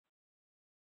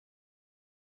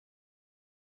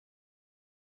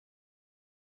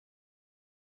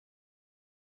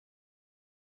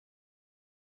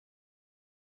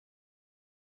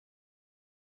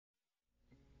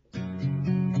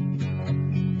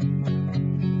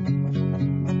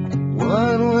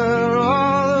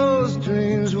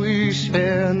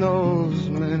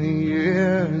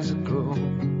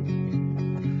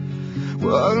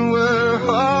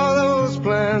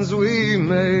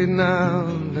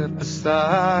left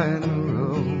beside the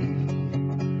road,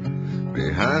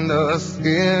 behind us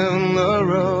in the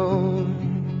road.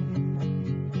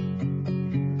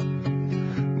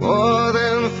 More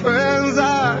than friends,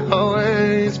 I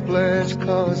always pledge,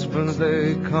 'cause friends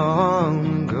they come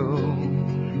and go.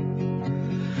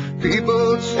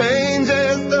 People change,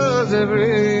 as does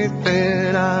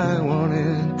everything. I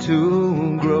wanted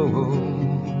to grow,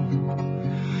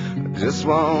 I just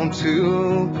want to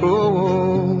grow.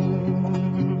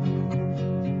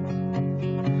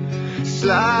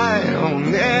 Slide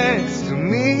on next to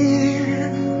me,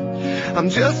 I'm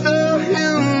just a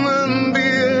human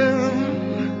being.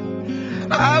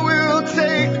 I will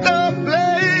take the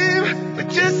blame, but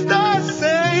just the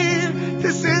same,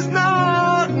 this is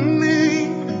not me.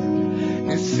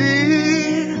 You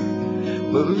see,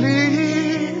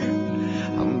 believe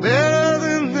I'm better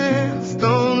than this.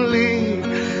 Don't leave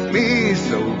me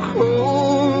so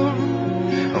cold,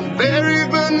 I'm buried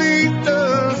beneath the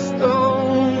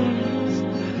stones.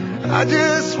 I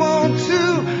just want to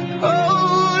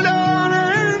hold on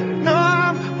and know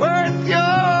I'm worth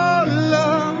your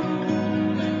love.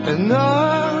 And no,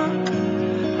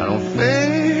 I don't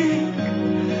think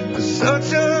there's such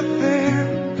a thing.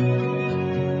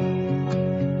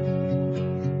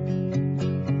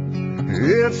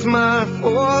 It's my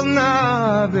fault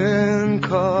now, I've been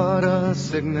caught a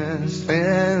sickness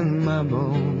in my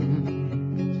bones.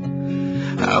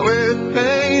 How it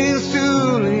pains to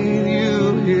leave you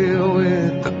here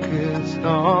with the kids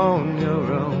on your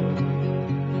own.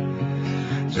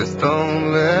 Just don't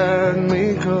let me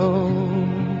go.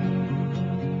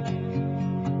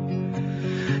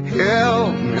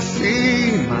 Help me see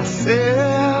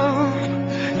myself,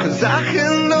 'cause I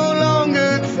can no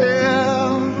longer tell.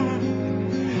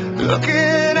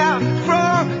 Looking out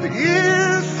from the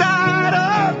inside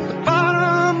of the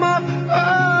bottom of a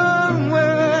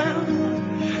well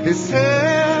is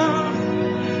hell.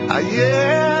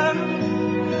 Yeah,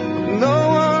 no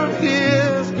one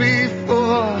hears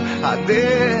before I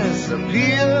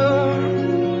disappear.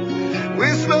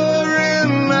 Whisper in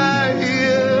my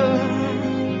ear,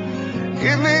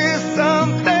 give me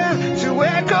something to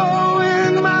echo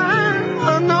in my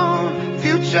unknown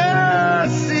future.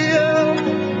 Seer,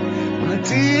 my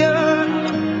dear,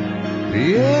 the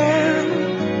end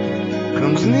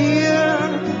comes near.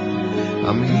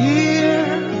 I'm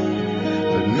here,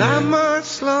 but not much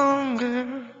longer.